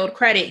trying to build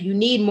credit, you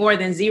need more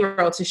than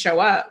 0 to show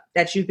up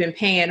that you've been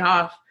paying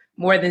off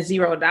more than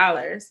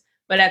 $0.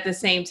 But at the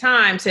same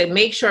time, to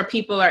make sure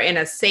people are in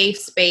a safe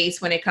space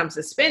when it comes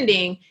to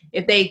spending,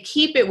 if they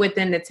keep it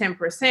within the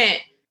 10%,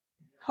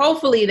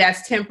 hopefully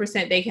that's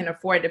 10% they can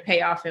afford to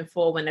pay off in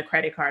full when the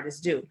credit card is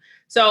due.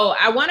 So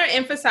I want to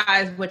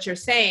emphasize what you're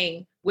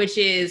saying, which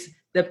is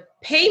the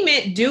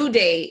payment due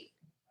date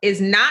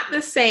is not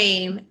the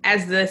same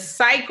as the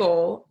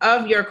cycle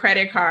of your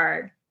credit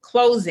card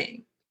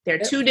closing. They're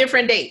 2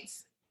 different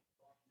dates.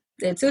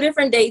 They're 2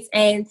 different dates.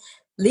 And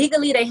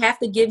legally, they have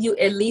to give you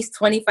at least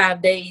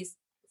 25 days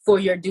for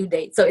your due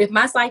date. So if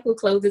my cycle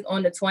closes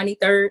on the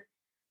 23rd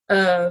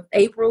of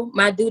April,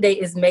 my due date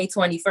is May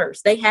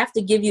 21st. They have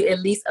to give you at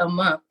least a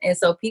month. And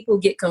so people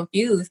get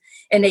confused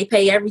and they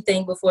pay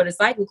everything before the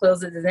cycle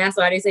closes. And that's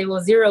why they say,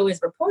 well, 0 is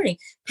reporting.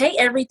 Pay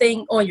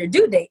everything on your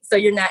due date so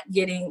you're not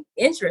getting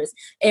interest.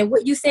 And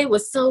what you said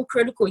was so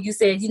critical. You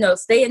said,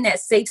 stay in that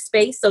safe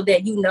space so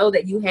that you know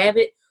that you have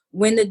it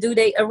when the due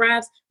date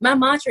arrives. My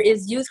mantra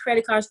is use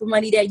credit cards for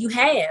money that you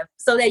have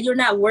so that you're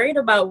not worried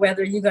about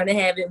whether you're going to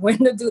have it when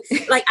the due.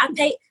 Like I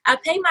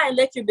pay my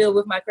electric bill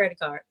with my credit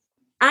card.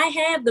 I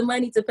have the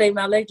money to pay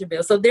my electric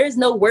bill. So there's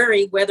no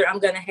worry whether I'm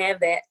going to have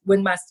that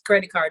when my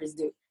credit card is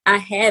due. I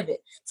have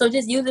it. So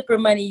just use it for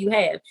money you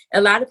have.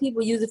 A lot of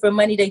people use it for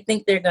money they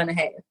think they're going to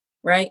have,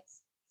 right?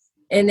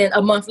 And then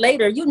a month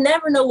later, you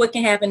never know what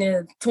can happen in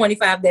a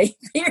 25-day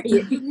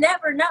period. You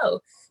never know.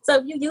 So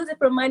if you use it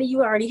for money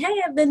you already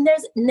have, then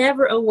there's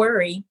never a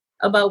worry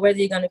about whether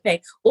you're going to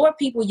pay. Or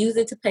people use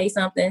it to pay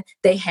something.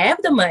 They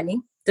have the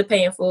money to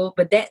pay in full,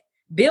 but that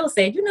bill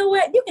said, you know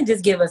what? You can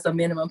just give us a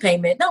minimum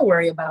payment. Don't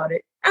worry about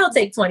it. I'll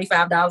take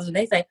 $25. And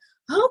they say,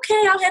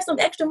 okay, I'll have some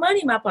extra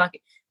money in my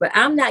pocket. But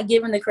I'm not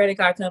giving the credit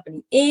card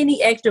company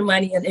any extra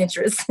money in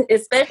interest,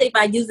 especially if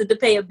I use it to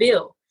pay a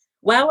bill.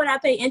 Why would I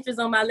pay interest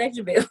on my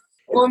electric bill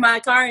or my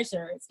car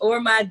insurance or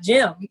my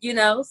gym,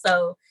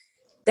 So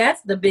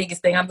that's the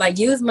biggest thing. I'm like,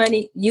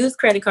 use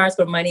credit cards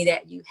for money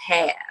that you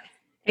have.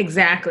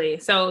 Exactly.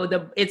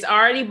 So it's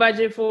already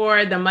budgeted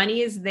for, the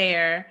money is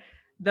there.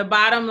 The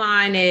bottom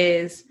line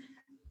is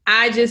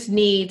I just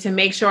need to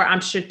make sure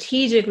I'm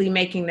strategically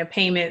making the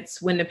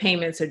payments when the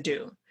payments are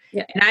due.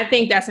 Yeah. And I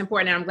think that's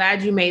important. And I'm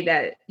glad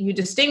you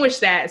distinguish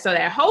that so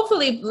that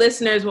hopefully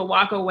listeners will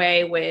walk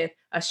away with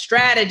a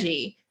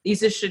strategy.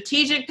 These are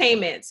strategic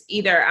payments.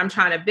 Either I'm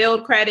trying to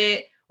build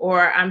credit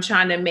or I'm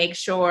trying to make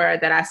sure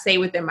that I stay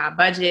within my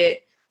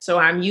budget. So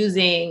I'm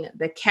using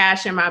the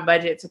cash in my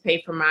budget to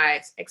pay for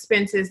my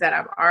expenses that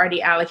I've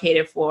already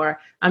allocated for.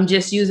 I'm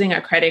just using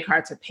a credit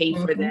card to pay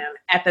for them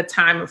at the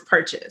time of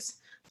purchase,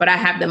 but I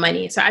have the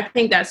money. So I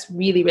think that's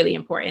really, really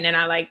important. And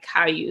I like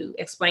how you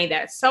explained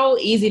that. So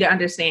easy to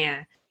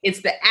understand.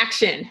 It's the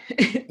action.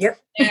 Yep.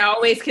 It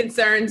always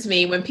concerns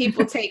me when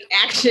people take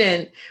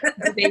action.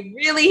 They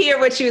really hear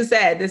what you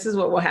said. This is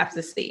what we'll have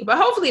to see. But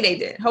hopefully they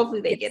did.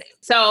 Hopefully they get it.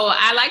 So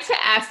I like to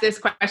ask this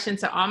question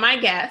to all my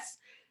guests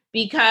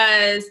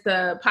because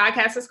the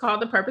podcast is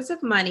called The Purpose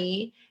of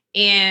Money.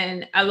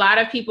 And a lot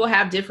of people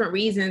have different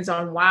reasons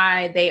on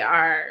why they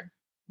are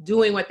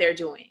doing what they're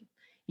doing.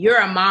 You're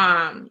a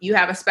mom, you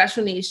have a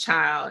special needs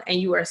child,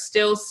 and you are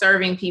still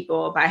serving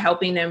people by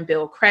helping them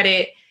build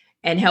credit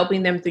and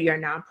helping them through your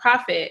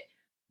nonprofit.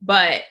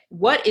 But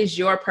what is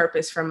your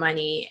purpose for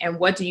money and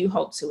what do you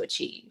hope to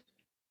achieve?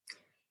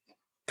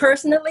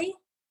 Personally?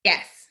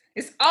 Yes,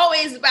 it's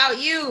always about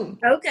you.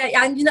 Okay.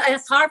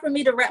 It's hard for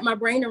me to wrap my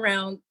brain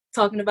around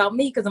talking about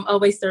me because I'm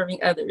always serving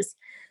others.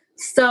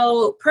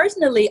 So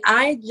personally,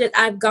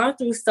 I've gone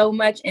through so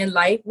much in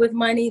life with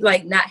money,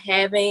 like not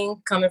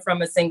having, coming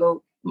from a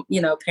single,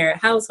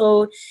 parent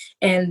household,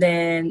 and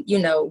then,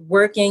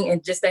 working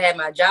and just to have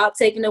my job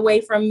taken away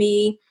from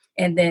me.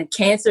 And then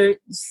cancer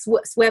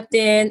swept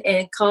in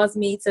and caused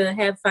me to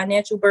have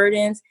financial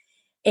burdens.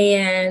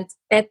 And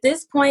at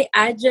this point,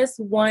 I just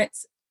want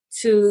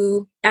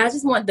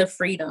the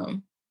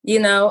freedom.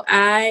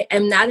 I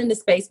am not in the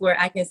space where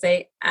I can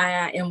say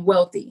I am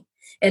wealthy.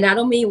 And I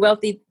don't mean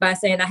wealthy by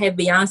saying I have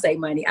Beyonce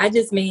money. I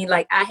just mean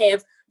like I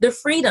have the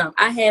freedom.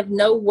 I have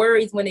no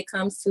worries when it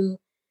comes to,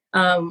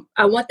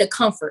 I want the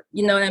comfort,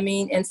 you know what I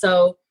mean? And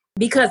so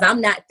because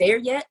I'm not there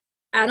yet,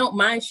 I don't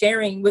mind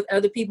sharing with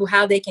other people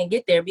how they can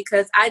get there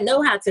because I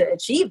know how to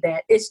achieve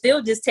that. It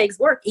still just takes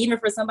work, even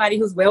for somebody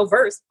who's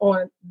well-versed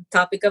on the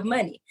topic of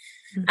money.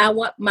 Mm-hmm. I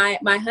want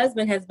my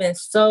husband has been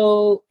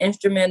so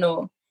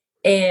instrumental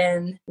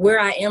in where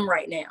I am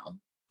right now.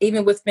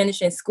 Even with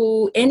finishing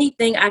school,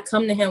 anything I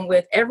come to him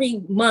with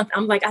every month,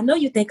 I'm like, I know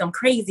you think I'm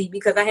crazy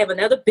because I have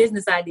another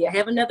business idea. I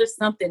have another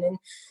something.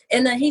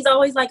 And then he's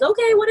always like,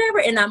 okay, whatever.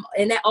 And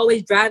that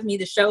always drives me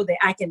to show that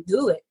I can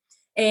do it.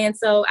 And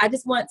so I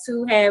just want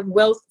to have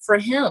wealth for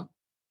him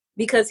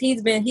because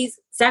he's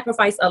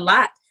sacrificed a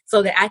lot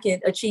so that I can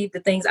achieve the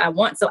things I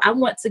want. So I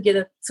want to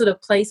get to the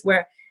place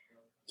where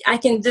I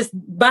can just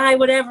buy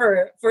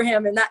whatever for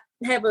him and not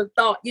have a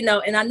thought,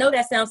 and I know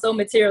that sounds so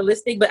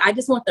materialistic, but I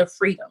just want the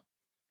freedom.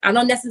 I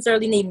don't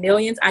necessarily need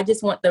millions. I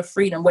just want the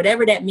freedom,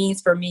 whatever that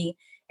means for me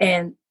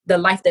and the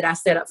life that I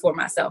set up for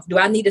myself. Do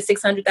I need a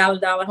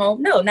 $600,000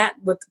 home? No, not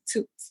with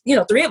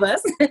three of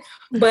us,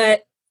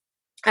 but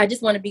I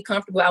just want to be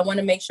comfortable. I want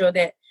to make sure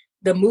that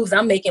the moves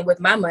I'm making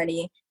with my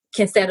money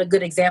can set a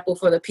good example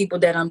for the people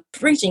that I'm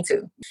preaching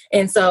to.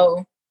 And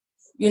so,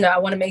 I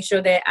want to make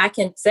sure that I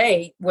can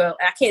say, well,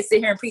 I can't sit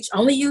here and preach,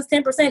 only use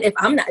 10% if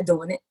I'm not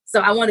doing it. So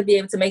I want to be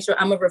able to make sure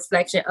I'm a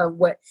reflection of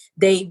what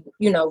they,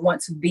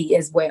 want to be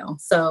as well.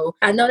 So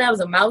I know that was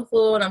a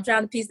mouthful and I'm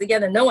trying to piece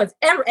together. No one's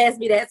ever asked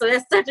me that. So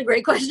that's such a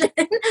great question.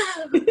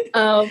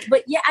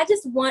 But yeah, I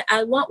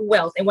want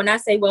wealth. And when I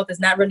say wealth, it's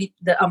not really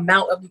the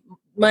amount of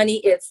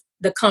money, it's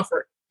the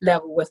comfort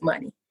level with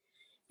money.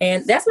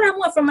 And that's what I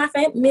want from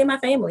me and my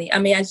family. I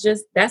mean,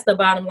 that's the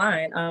bottom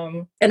line.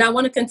 And I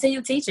want to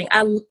continue teaching.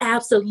 I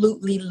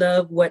absolutely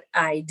love what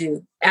I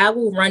do. I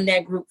will run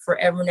that group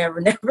forever, never,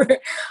 never,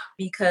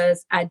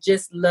 because I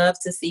just love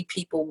to see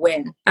people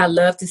win. I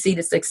love to see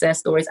the success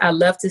stories. I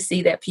love to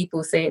see that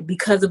people say,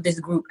 because of this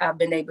group, I've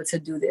been able to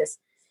do this.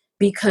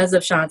 Because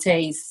of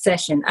Shantae's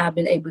session, I've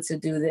been able to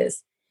do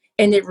this.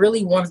 And it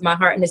really warms my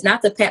heart. And it's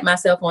not to pat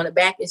myself on the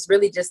back. It's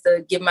really just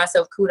to give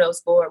myself kudos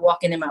for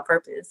walking in my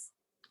purpose.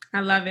 I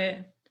love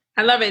it.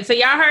 I love it. So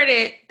y'all heard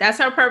it. That's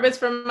her purpose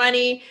for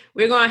money.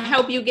 We're going to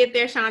help you get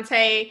there,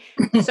 Shantae.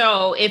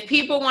 So if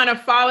people want to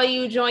follow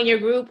you, join your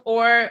group,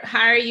 or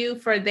hire you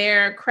for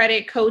their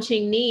credit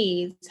coaching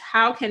needs,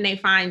 how can they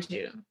find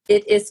you?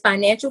 It is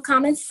Financial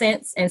Common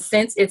Sense. And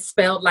since it's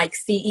spelled like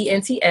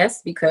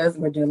CENTS because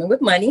we're dealing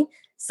with money.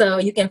 So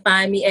you can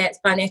find me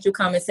at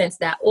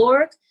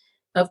financialcommonsense.org.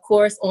 Of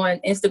course, on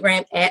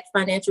Instagram at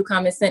Financial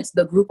Common Sense.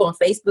 The group on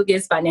Facebook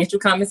is Financial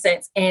Common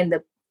Sense. And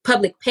the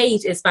public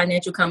page is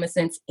Financial Common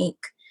Sense Inc.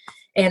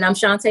 And I'm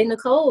Shantae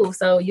Nicole.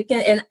 So you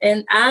can,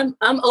 and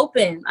I'm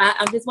open.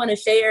 I just want to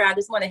share. I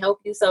just want to help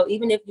you. So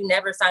even if you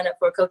never sign up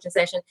for a coaching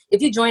session,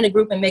 if you join a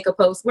group and make a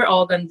post, we're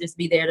all going to just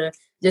be there to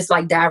just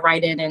like dive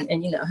right in and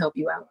help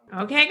you out.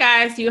 Okay,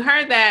 guys, you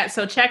heard that.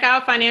 So check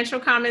out Financial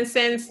Common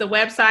Sense, the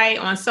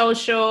website, on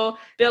social,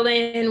 fill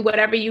in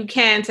whatever you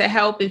can to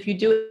help. If you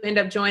do end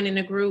up joining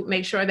the group,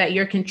 make sure that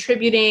you're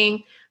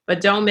contributing,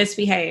 but don't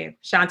misbehave.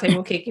 Shantae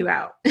will kick you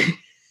out.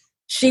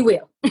 She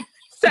will.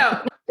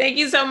 So thank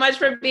you so much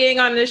for being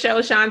on the show,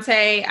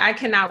 Shantae. I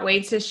cannot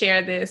wait to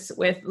share this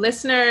with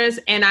listeners.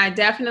 And I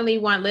definitely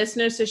want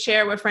listeners to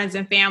share with friends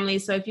and family.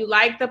 So if you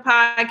like the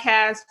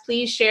podcast,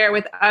 please share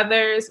with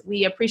others.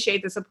 We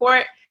appreciate the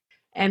support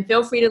and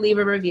feel free to leave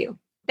a review.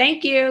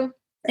 Thank you.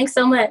 Thanks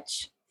so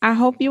much. I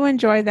hope you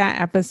enjoyed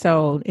that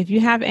episode. If you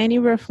have any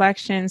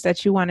reflections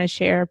that you want to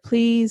share,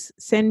 please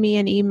send me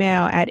an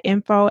email at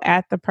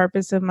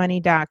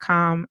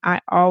info@thepurposeofmoney.com.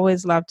 I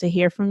always love to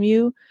hear from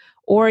you.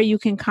 or you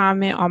can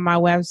comment on my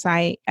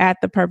website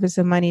at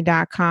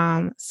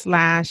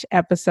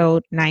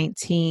thepurposeofmoney.com/episode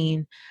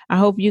 19. I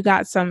hope you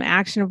got some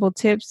actionable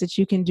tips that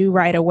you can do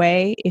right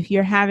away. If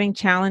you're having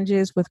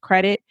challenges with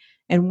credit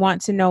and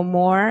want to know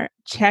more,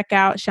 check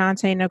out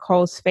Shante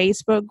Nicole's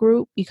Facebook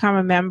group, become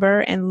a member,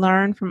 and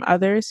learn from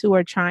others who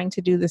are trying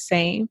to do the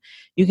same.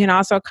 You can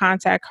also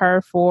contact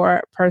her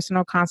for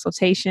personal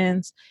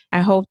consultations.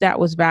 I hope that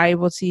was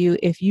valuable to you.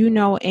 If you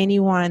know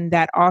anyone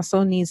that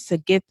also needs to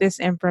get this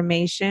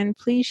information,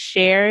 please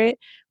share it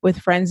with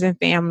friends and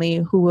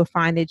family who will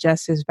find it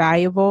just as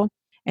valuable.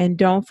 And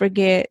don't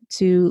forget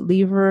to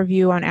leave a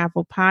review on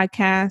Apple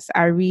Podcasts.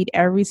 I read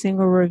every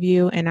single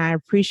review, and I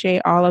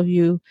appreciate all of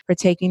you for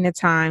taking the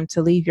time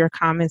to leave your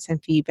comments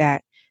and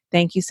feedback.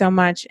 Thank you so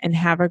much and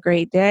have a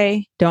great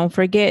day. Don't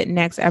forget,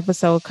 next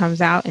episode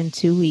comes out in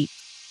 2 weeks.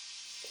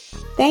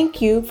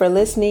 Thank you for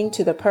listening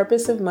to the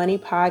Purpose of Money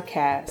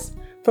podcast.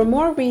 For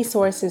more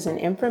resources and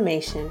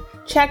information,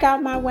 check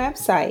out my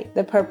website,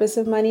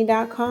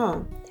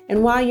 thepurposeofmoney.com.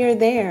 And while you're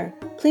there,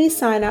 please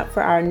sign up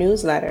for our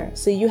newsletter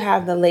so you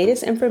have the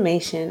latest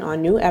information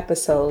on new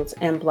episodes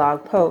and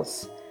blog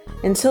posts.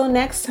 Until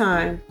next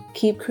time,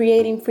 keep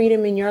creating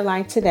freedom in your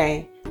life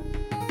today.